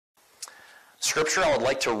Scripture I would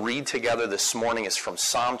like to read together this morning is from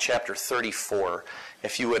Psalm chapter 34.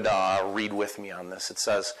 If you would read with me on this. It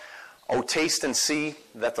says, "O taste and see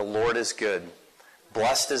that the Lord is good.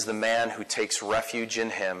 Blessed is the man who takes refuge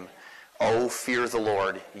in him. O fear the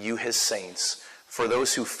Lord, you his saints. For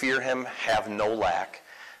those who fear him have no lack.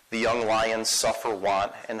 The young lions suffer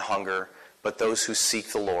want and hunger, but those who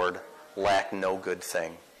seek the Lord lack no good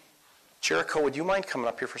thing." Jericho, would you mind coming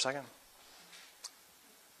up here for a second?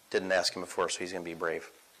 Didn't ask him before, so he's going to be brave.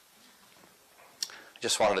 I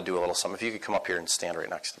just wanted to do a little something. If you could come up here and stand right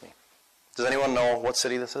next to me. Does anyone know what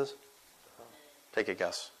city this is? Take a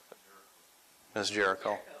guess. It's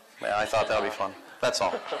Jericho. Yeah, I thought that would be fun. That's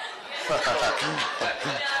all.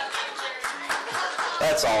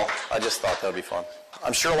 That's all. I just thought that would be fun.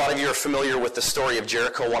 I'm sure a lot of you are familiar with the story of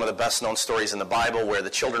Jericho, one of the best known stories in the Bible, where the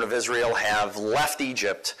children of Israel have left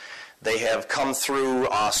Egypt. They have come through,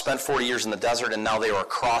 spent 40 years in the desert, and now they are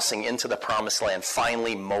crossing into the promised land.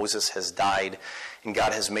 Finally, Moses has died, and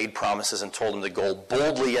God has made promises and told him to go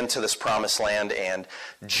boldly into this promised land. And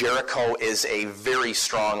Jericho is a very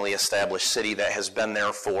strongly established city that has been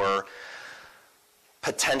there for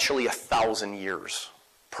potentially 1,000 years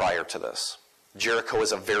prior to this. Jericho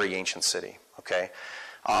is a very ancient city, okay?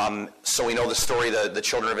 So we know the story, the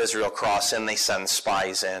children of Israel cross in, they send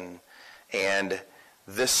spies in, and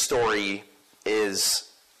this story is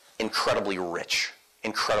incredibly rich,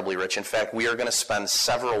 incredibly rich. In fact, we are going to spend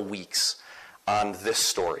several weeks on this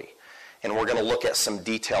story, and we're going to look at some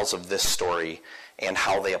details of this story and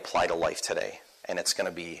how they apply to life today, and it's going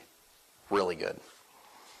to be really good.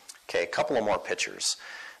 Okay, a couple of more pictures.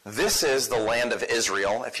 This is the land of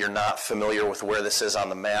Israel. If you're not familiar with where this is on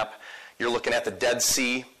the map, you're looking at the Dead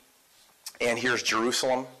Sea, and here's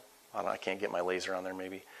Jerusalem. I don't know, I can't get my laser on there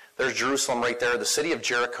maybe. There's Jerusalem right there. The city of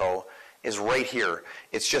Jericho is right here.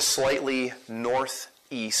 It's just slightly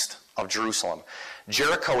northeast of Jerusalem.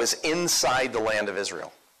 Jericho is inside the land of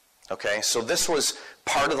Israel. Okay, so this was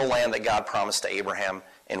part of the land that God promised to Abraham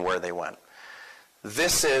and where they went.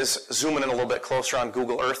 This is, zooming in a little bit closer on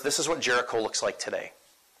Google Earth, this is what Jericho looks like today.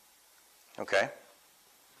 Okay?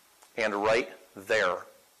 And right there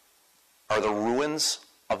are the ruins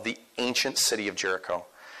of the ancient city of Jericho.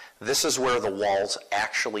 This is where the walls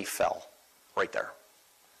actually fell, right there.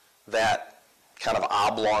 That kind of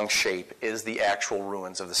oblong shape is the actual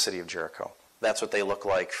ruins of the city of Jericho. That's what they look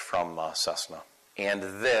like from Cessna. And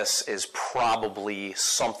this is probably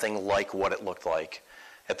something like what it looked like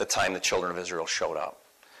at the time the children of Israel showed up.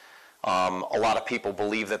 A lot of people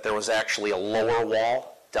believe that there was actually a lower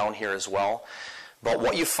wall down here as well. But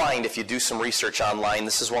what you find if you do some research online,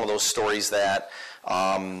 this is one of those stories that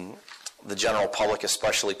the general public,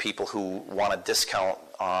 especially people who want to discount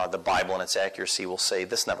the Bible and its accuracy, will say,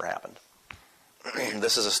 this never happened.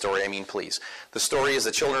 This is a story, please. The story is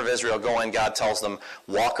the children of Israel go in, God tells them,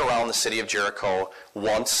 walk around the city of Jericho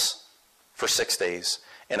once for 6 days.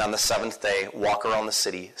 And on the seventh day, walk around the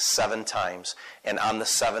city 7 times. And on the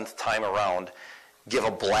 7th time around, give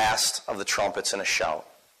a blast of the trumpets and a shout,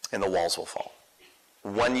 and the walls will fall.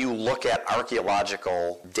 When you look at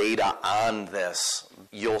archaeological data on this,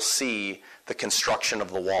 you'll see the construction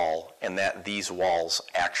of the wall and that these walls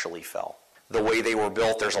actually fell. The way they were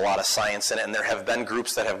built, there's a lot of science in it, and there have been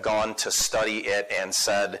groups that have gone to study it and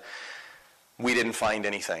said, we didn't find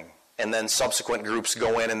anything. And then subsequent groups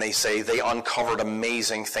go in and they say they uncovered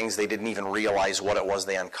amazing things. They didn't even realize what it was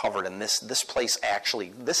they uncovered. And this place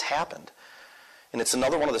actually, this happened. And it's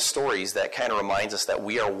another one of the stories that kind of reminds us that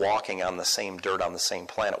we are walking on the same dirt on the same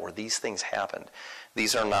planet where these things happened.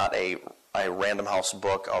 These are not a Random House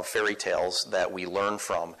book of fairy tales that we learn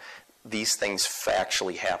from. These things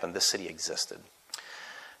factually happened. This city existed.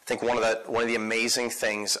 I think one of the amazing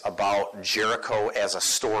things about Jericho as a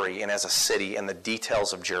story and as a city and the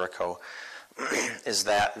details of Jericho is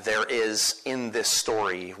that there is in this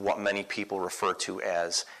story what many people refer to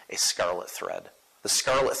as a scarlet thread. The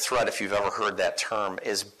scarlet thread, if you've ever heard that term,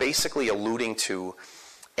 is basically alluding to,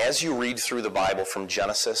 as you read through the Bible from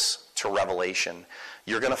Genesis to Revelation,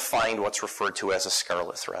 you're going to find what's referred to as a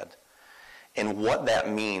scarlet thread. And what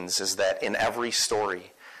that means is that in every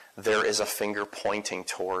story, there is a finger pointing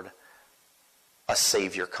toward a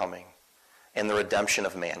Savior coming and the redemption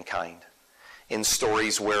of mankind. In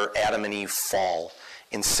stories where Adam and Eve fall,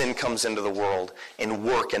 and sin comes into the world, and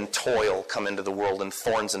work and toil come into the world, and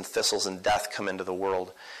thorns and thistles and death come into the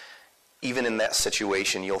world, even in that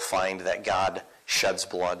situation, you'll find that God sheds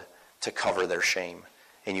blood to cover their shame,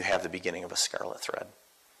 and you have the beginning of a scarlet thread.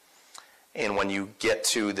 And when you get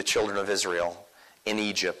to the children of Israel in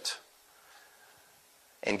Egypt,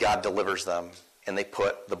 and God delivers them, and they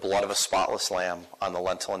put the blood of a spotless lamb on the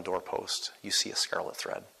lintel and doorpost, you see a scarlet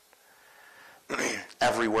thread.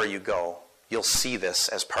 Everywhere you go, you'll see this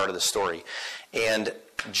as part of the story. And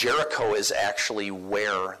Jericho is actually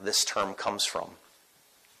where this term comes from.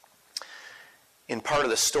 In part of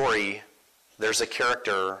the story, there's a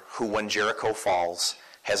character who, when Jericho falls,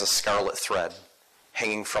 has a scarlet thread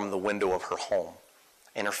hanging from the window of her home,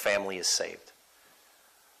 and her family is saved.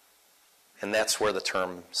 And that's where the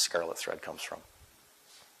term scarlet thread comes from.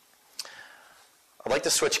 I'd like to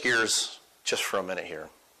switch gears just for a minute here.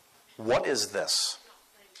 What is this?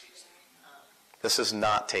 This is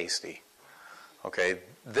not tasty. Okay?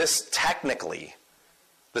 This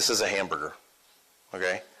is a hamburger.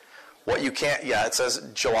 Okay? What you can't, it says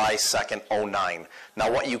July 2nd, 2009.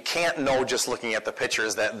 Now what you can't know just looking at the picture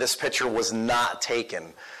is that this picture was not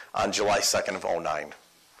taken on July 2nd of 2009.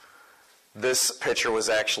 This picture was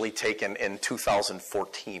actually taken in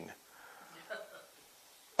 2014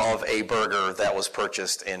 of a burger that was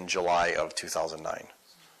purchased in July of 2009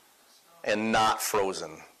 and not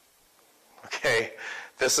frozen. Okay?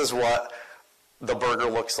 This is what the burger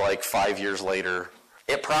looks like 5 years later.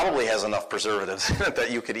 It probably has enough preservatives in it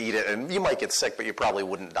that you could eat it, and you might get sick, but you probably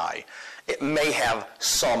wouldn't die. It may have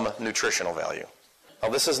some nutritional value. Now,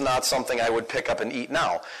 this is not something I would pick up and eat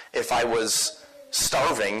now. If I was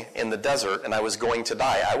starving in the desert and I was going to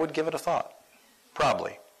die, I would give it a thought.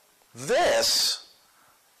 Probably. This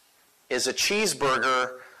is a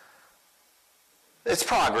cheeseburger. It's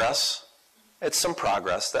progress. It's some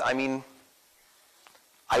progress.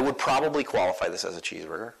 I would probably qualify this as a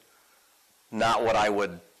cheeseburger. Not what I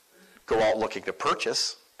would go out looking to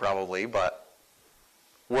purchase, probably, but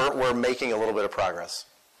we're making a little bit of progress.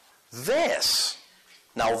 This,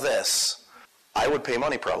 I would pay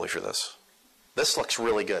money probably for this. This looks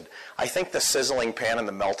really good. I think the sizzling pan and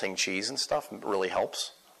the melting cheese and stuff really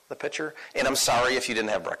helps the picture. And I'm sorry if you didn't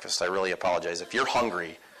have breakfast. I really apologize. If you're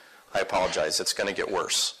hungry, I apologize. It's going to get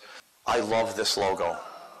worse. I love this logo.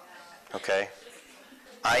 Okay?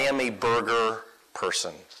 I am a burger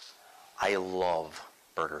person. I love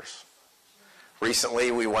burgers.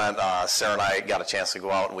 Recently, we went, Sarah and I got a chance to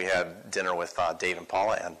go out and we had dinner with Dave and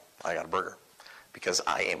Paula, and I got a burger because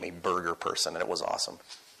I am a burger person, and it was awesome.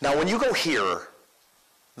 Now, when you go here,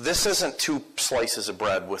 this isn't 2 slices of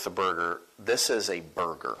bread with a burger. This is a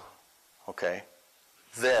burger, okay?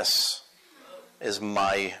 This is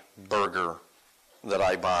my burger that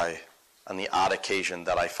I buy on the odd occasion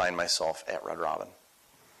that I find myself at Red Robin.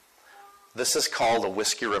 This is called a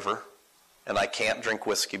Whiskey River. And I can't drink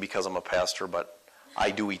whiskey because I'm a pastor, but I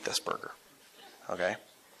do eat this burger, okay?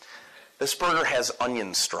 This burger has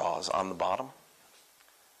onion straws on the bottom.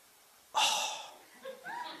 Oh.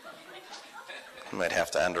 I might have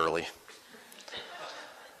to end early.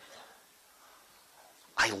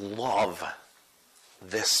 I love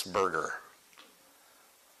this burger.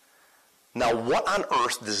 Now, what on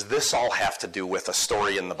earth does this all have to do with a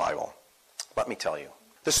story in the Bible? Let me tell you.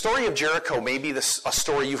 The story of Jericho may be a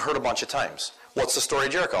story you've heard a bunch of times. What's the story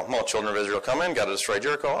of Jericho? Well, children of Israel come in, got to destroy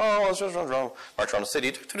Jericho. Oh, let's just march around the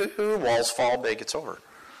city. Walls fall big, it's over.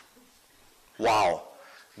 Wow,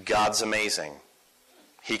 God's amazing.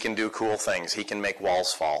 He can do cool things. He can make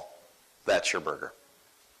walls fall. That's your burger.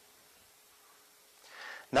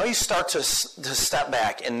 Now you start to step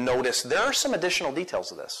back and notice there are some additional details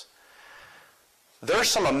to this. There are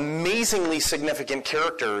some amazingly significant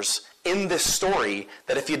characters in this story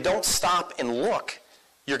that if you don't stop and look,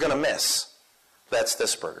 you're going to miss. That's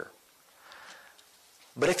this burger.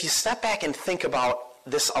 But if you step back and think about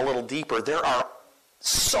this a little deeper, there are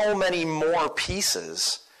so many more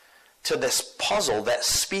pieces to this puzzle that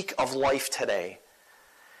speak of life today.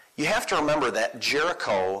 You have to remember that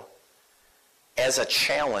Jericho, as a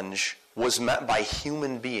challenge, was met by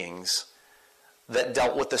human beings that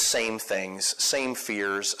dealt with the same things, same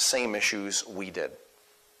fears, same issues we did.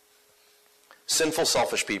 Sinful,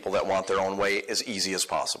 selfish people that want their own way as easy as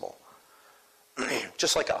possible.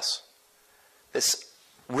 Just like us. This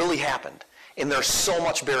really happened. And there's so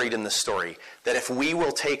much buried in this story that if we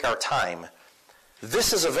will take our time,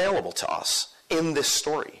 this is available to us in this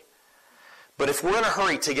story. But if we're in a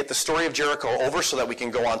hurry to get the story of Jericho over so that we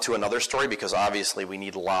can go on to another story, because obviously we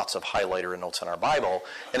need lots of highlighter and notes in our Bible,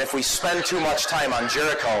 and if we spend too much time on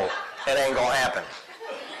Jericho, it ain't going to happen.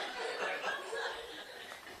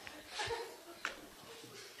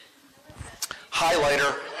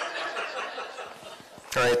 Highlighter.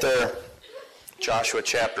 Right there. Joshua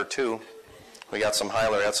chapter 2. We got some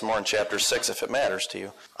highlighter. Got some more in chapter 6 if it matters to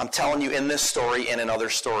you. I'm telling you, in this story and in other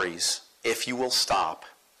stories, if you will stop,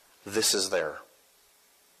 this is there.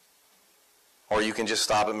 Or you can just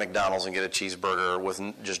stop at McDonald's and get a cheeseburger with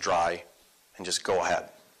just dry and just go ahead.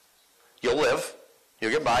 You'll live.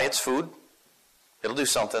 You'll get by. It's food. It'll do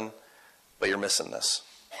something. but you're missing this.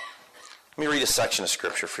 Let me read a section of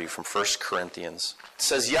scripture for you from 1 Corinthians. It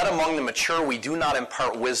says, "Yet among the mature we do not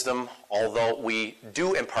impart wisdom, although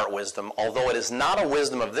it is not a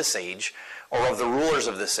wisdom of this age, or of the rulers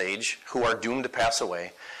of this age, who are doomed to pass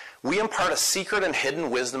away. We impart a secret and hidden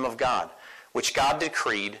wisdom of God, which God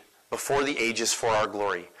decreed before the ages for our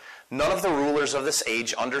glory. None of the rulers of this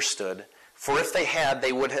age understood, for if they had,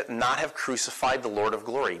 they would not have crucified the Lord of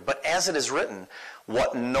glory. But as it is written,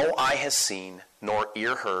 what no eye has seen, nor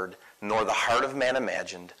ear heard, nor the heart of man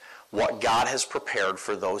imagined, what God has prepared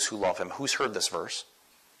for those who love him." Who's heard this verse?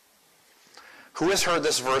 Who has heard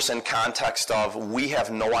this verse in context of, we have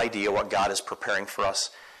no idea what God is preparing for us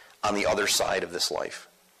on the other side of this life?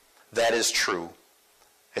 That is true.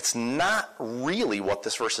 It's not really what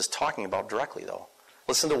this verse is talking about directly, though.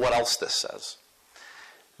 Listen to what else this says.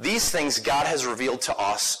 "These things God has revealed to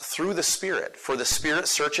us through the Spirit, for the Spirit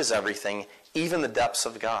searches everything, even the depths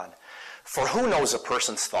of God. For who knows a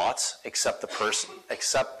person's thoughts except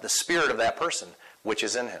the spirit of that person which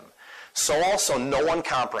is in him? So also no one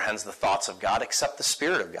comprehends the thoughts of God except the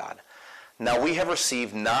Spirit of God. Now we have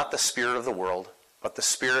received not the spirit of the world, but the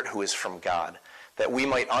Spirit who is from God, that we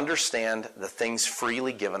might understand the things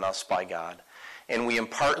freely given us by God. And we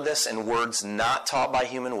impart this in words not taught by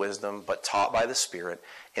human wisdom, but taught by the Spirit,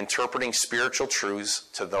 interpreting spiritual truths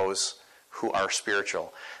to those who are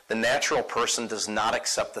spiritual. The natural person does not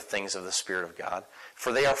accept the things of the Spirit of God,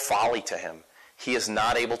 for they are folly to him. He is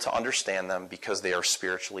not able to understand them because they are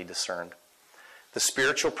spiritually discerned. The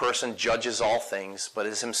spiritual person judges all things, but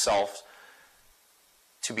is himself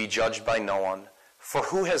to be judged by no one. For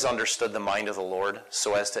who has understood the mind of the Lord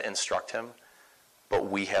so as to instruct him? But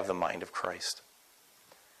we have the mind of Christ."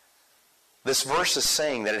 This verse is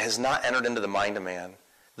saying that it has not entered into the mind of man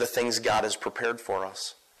the things God has prepared for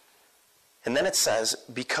us. And then it says,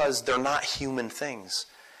 because they're not human things.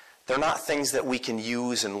 They're not things that we can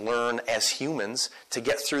use and learn as humans to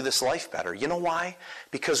get through this life better. You know why?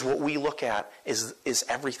 Because what we look at is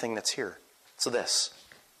everything that's here. So this.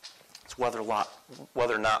 It's whether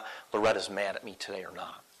or not Loretta's mad at me today or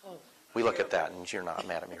not. We look at that and you're not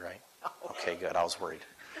mad at me, right? Okay, good. I was worried.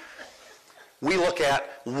 We look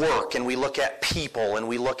at work and we look at people and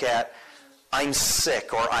we look at I'm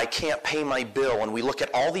sick or I can't pay my bill, and we look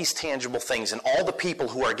at all these tangible things and all the people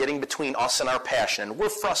who are getting between us and our passion, and we're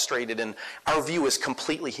frustrated and our view is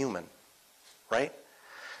completely human, right?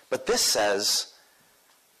 But this says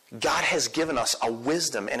God has given us a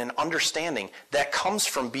wisdom and an understanding that comes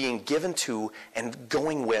from being given to and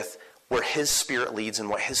going with where His Spirit leads and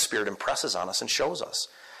what His Spirit impresses on us and shows us.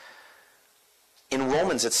 In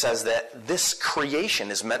Romans, it says that this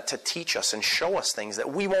creation is meant to teach us and show us things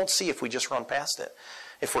that we won't see if we just run past it,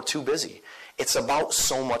 if we're too busy. It's about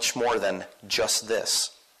so much more than just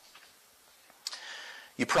this.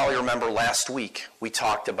 You probably remember last week we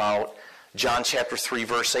talked about John chapter 3,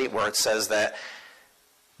 verse 8, where it says that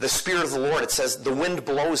the Spirit of the Lord, it says the wind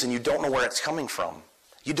blows and you don't know where it's coming from.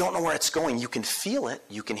 You don't know where it's going. You can feel it,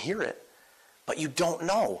 you can hear it, but you don't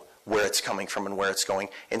know where it's coming from and where it's going.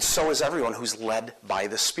 And so is everyone who's led by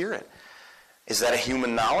the Spirit. Is that a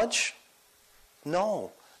human knowledge?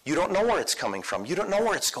 No. You don't know where it's coming from. You don't know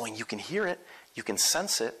where it's going. You can hear it. You can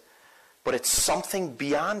sense it. But it's something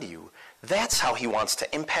beyond you. That's how He wants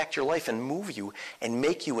to impact your life and move you and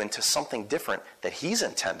make you into something different that He's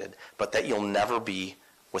intended, but that you'll never be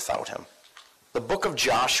without Him. The book of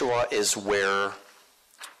Joshua is where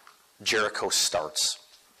Jericho starts.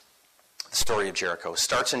 The story of Jericho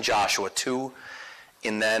starts in Joshua 2,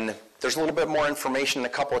 and then there's a little bit more information in a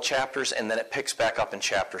couple of chapters, and then it picks back up in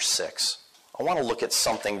chapter 6. I want to look at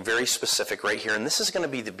something very specific right here, and this is going to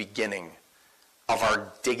be the beginning of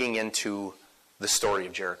our digging into the story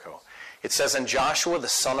of Jericho. It says, "And Joshua the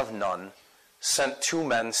son of Nun sent 2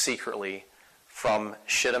 men secretly from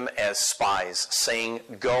Shittim as spies,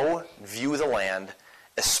 saying, 'Go, view the land,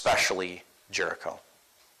 especially Jericho.'"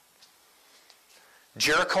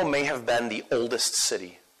 Jericho may have been the oldest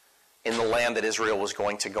city in the land that Israel was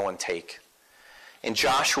going to go and take. And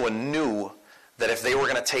Joshua knew that if they were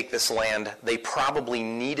going to take this land, they probably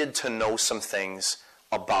needed to know some things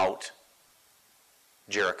about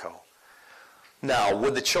Jericho. Now,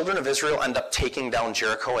 would the children of Israel end up taking down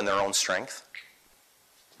Jericho in their own strength?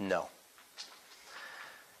 No.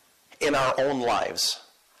 In our own lives,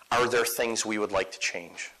 are there things we would like to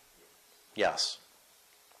change? Yes.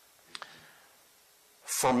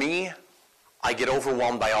 For me, I get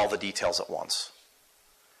overwhelmed by all the details at once.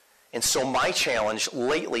 And so my challenge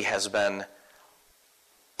lately has been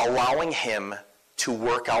allowing Him to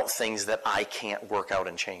work out things that I can't work out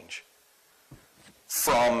and change.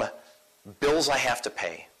 From bills I have to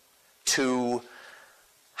pay, to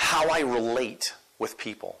how how I relate with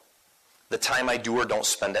people, the time I do or don't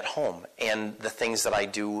spend at home, and the things that I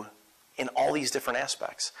do in all these different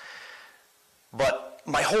aspects. But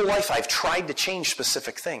my whole life I've tried to change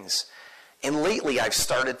specific things. And lately I've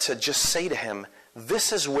started to just say to him,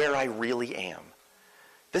 this is where I really am.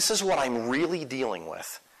 This is what I'm really dealing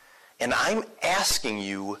with. And I'm asking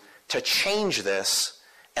you to change this,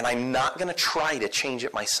 and I'm not going to try to change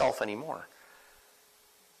it myself anymore.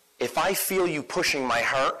 If I feel you pushing my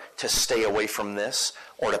heart to stay away from this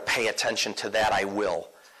or to pay attention to that, I will.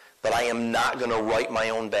 But I am not going to write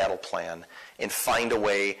my own battle plan and find a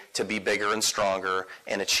way to be bigger and stronger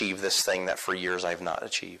and achieve this thing that for years I've not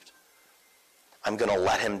achieved. I'm going to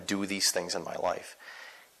let him do these things in my life.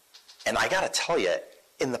 And I got to tell you,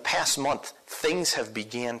 in the past month, things have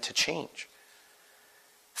began to change.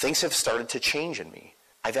 Things have started to change in me.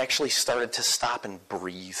 I've actually started to stop and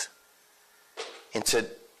breathe.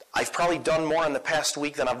 I've probably done more in the past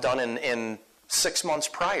week than I've done in 6 months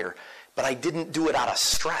prior. But I didn't do it out of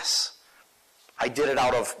stress. I did it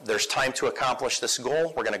out of, there's time to accomplish this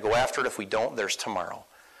goal. We're going to go after it. If we don't, there's tomorrow.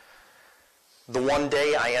 The one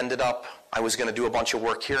day I was going to do a bunch of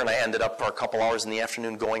work here, and I ended up for a couple hours in the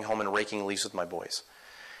afternoon going home and raking leaves with my boys.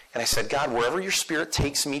 And I said, God, wherever your Spirit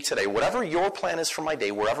takes me today, whatever your plan is for my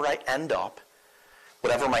day, wherever I end up,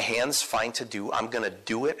 whatever my hands find to do, I'm going to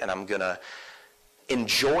do it, and I'm going to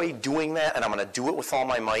enjoy doing that, and I'm going to do it with all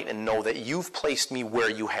my might and know that you've placed me where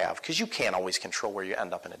you have, because you can't always control where you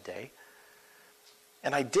end up in a day.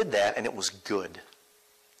 And I did that, and it was good.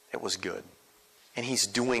 It was good. And he's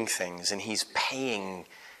doing things, and he's paying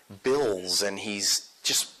bills, and he's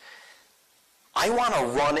just, I want to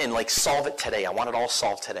run and solve it today. I want it all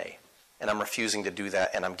solved today. And I'm refusing to do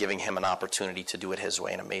that, and I'm giving him an opportunity to do it his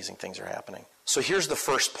way, and amazing things are happening. So here's the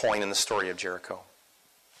first point in the story of Jericho.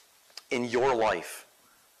 In your life,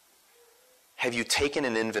 have you taken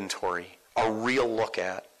an inventory, a real look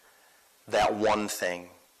at that one thing,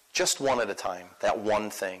 just one at a time, that one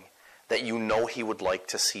thing that you know he would like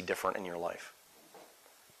to see different in your life?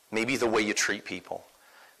 Maybe the way you treat people.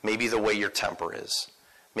 Maybe the way your temper is.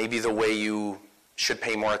 Maybe the way you should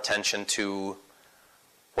pay more attention to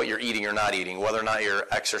what you're eating or not eating, whether or not you're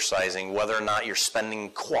exercising, whether or not you're spending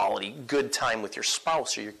quality, good time with your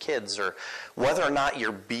spouse or your kids, or whether or not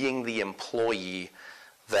you're being the employee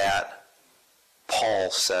that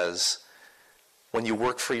Paul says, when you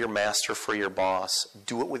work for your master, for your boss,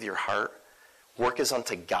 do it with your heart. Work as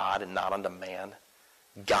unto God and not unto man.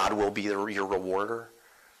 God will be your rewarder.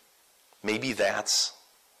 Maybe that's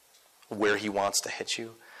where he wants to hit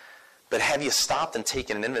you. But have you stopped and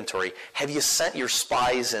taken an inventory? Have you sent your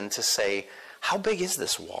spies in to say, how big is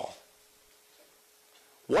this wall?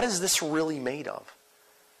 What is this really made of?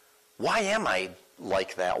 Why am I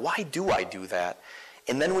like that? Why do I do that?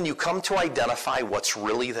 And then when you come to identify what's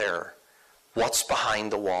really there, what's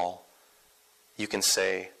behind the wall, you can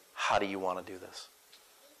say, how do you want to do this?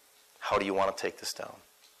 How do you want to take this down?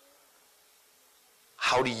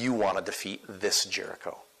 How do you want to defeat this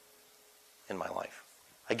Jericho in my life?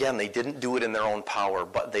 Again, they didn't do it in their own power,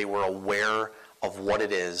 but they were aware of what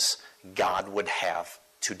it is God would have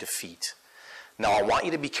to defeat. Now, I want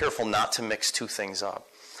you to be careful not to mix two things up.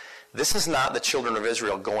 This is not the children of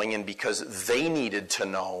Israel going in because they needed to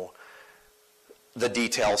know the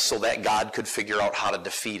details so that God could figure out how to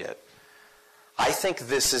defeat it. I think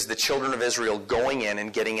this is the children of Israel going in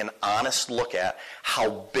and getting an honest look at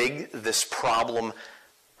how big this problem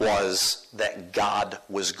was that God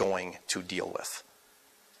was going to deal with.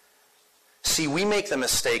 See, we make the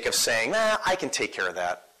mistake of saying, I can take care of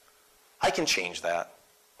that. I can change that.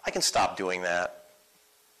 I can stop doing that.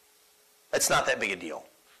 It's not that big a deal.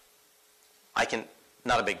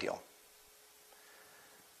 Not a big deal.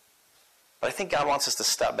 But I think God wants us to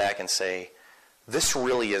step back and say, this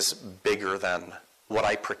really is bigger than what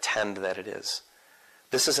I pretend that it is.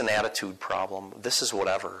 This is an attitude problem. This is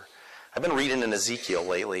whatever. I've been reading in Ezekiel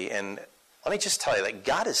lately, and let me just tell you that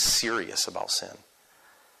God is serious about sin.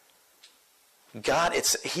 God,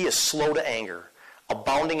 he is slow to anger,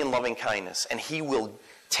 abounding in loving kindness, and he will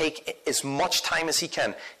take as much time as he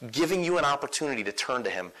can, giving you an opportunity to turn to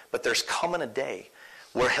him. But there's coming a day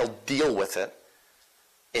where he'll deal with it.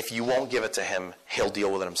 If you won't give it to him, he'll deal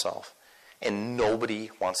with it himself. And nobody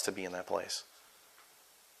wants to be in that place.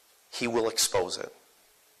 He will expose it.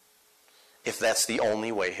 If that's the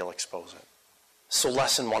only way, he'll expose it. So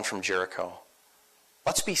lesson 1 from Jericho.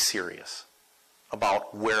 Let's be serious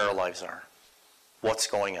about where our lives are. What's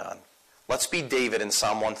going on? Let's be David in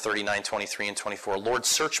Psalm 139, 23, and 24. Lord,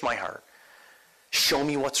 search my heart. Show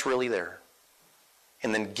me what's really there.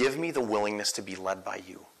 And then give me the willingness to be led by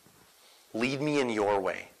you. Lead me in your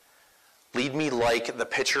way. Lead me like the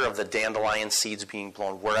picture of the dandelion seeds being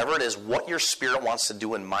blown. Wherever it is, what your Spirit wants to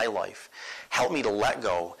do in my life, help me to let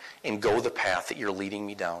go and go the path that you're leading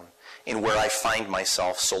me down. And where I find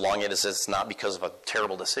myself, so long as it's not because of a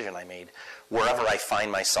terrible decision I made, wherever I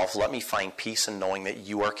find myself, let me find peace in knowing that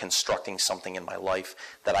you are constructing something in my life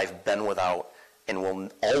that I've been without and will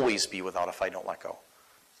always be without if I don't let go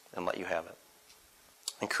and let you have it.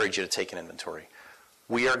 I encourage you to take an inventory.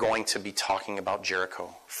 We are going to be talking about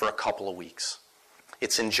Jericho for a couple of weeks.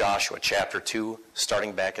 It's in Joshua chapter 2,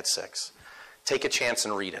 starting back at 6. Take a chance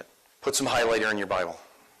and read it. Put some highlighter in your Bible.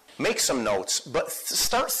 Make some notes, but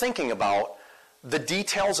start thinking about the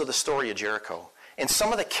details of the story of Jericho and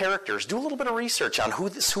some of the characters. Do a little bit of research on who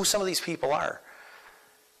some of these people are.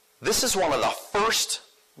 This is one of the first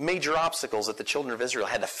major obstacles that the children of Israel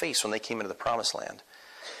had to face when they came into the Promised Land.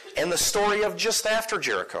 And the story of just after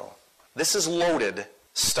Jericho. This is loaded.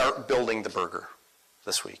 Start building the burger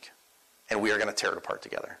this week. And we are going to tear it apart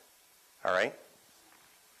together. All right?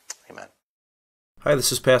 Amen. Hi,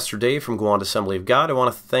 this is Pastor Dave from Gowanda Assembly of God. I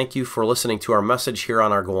want to thank you for listening to our message here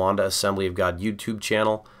on our Gowanda Assembly of God YouTube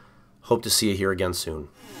channel. Hope to see you here again soon.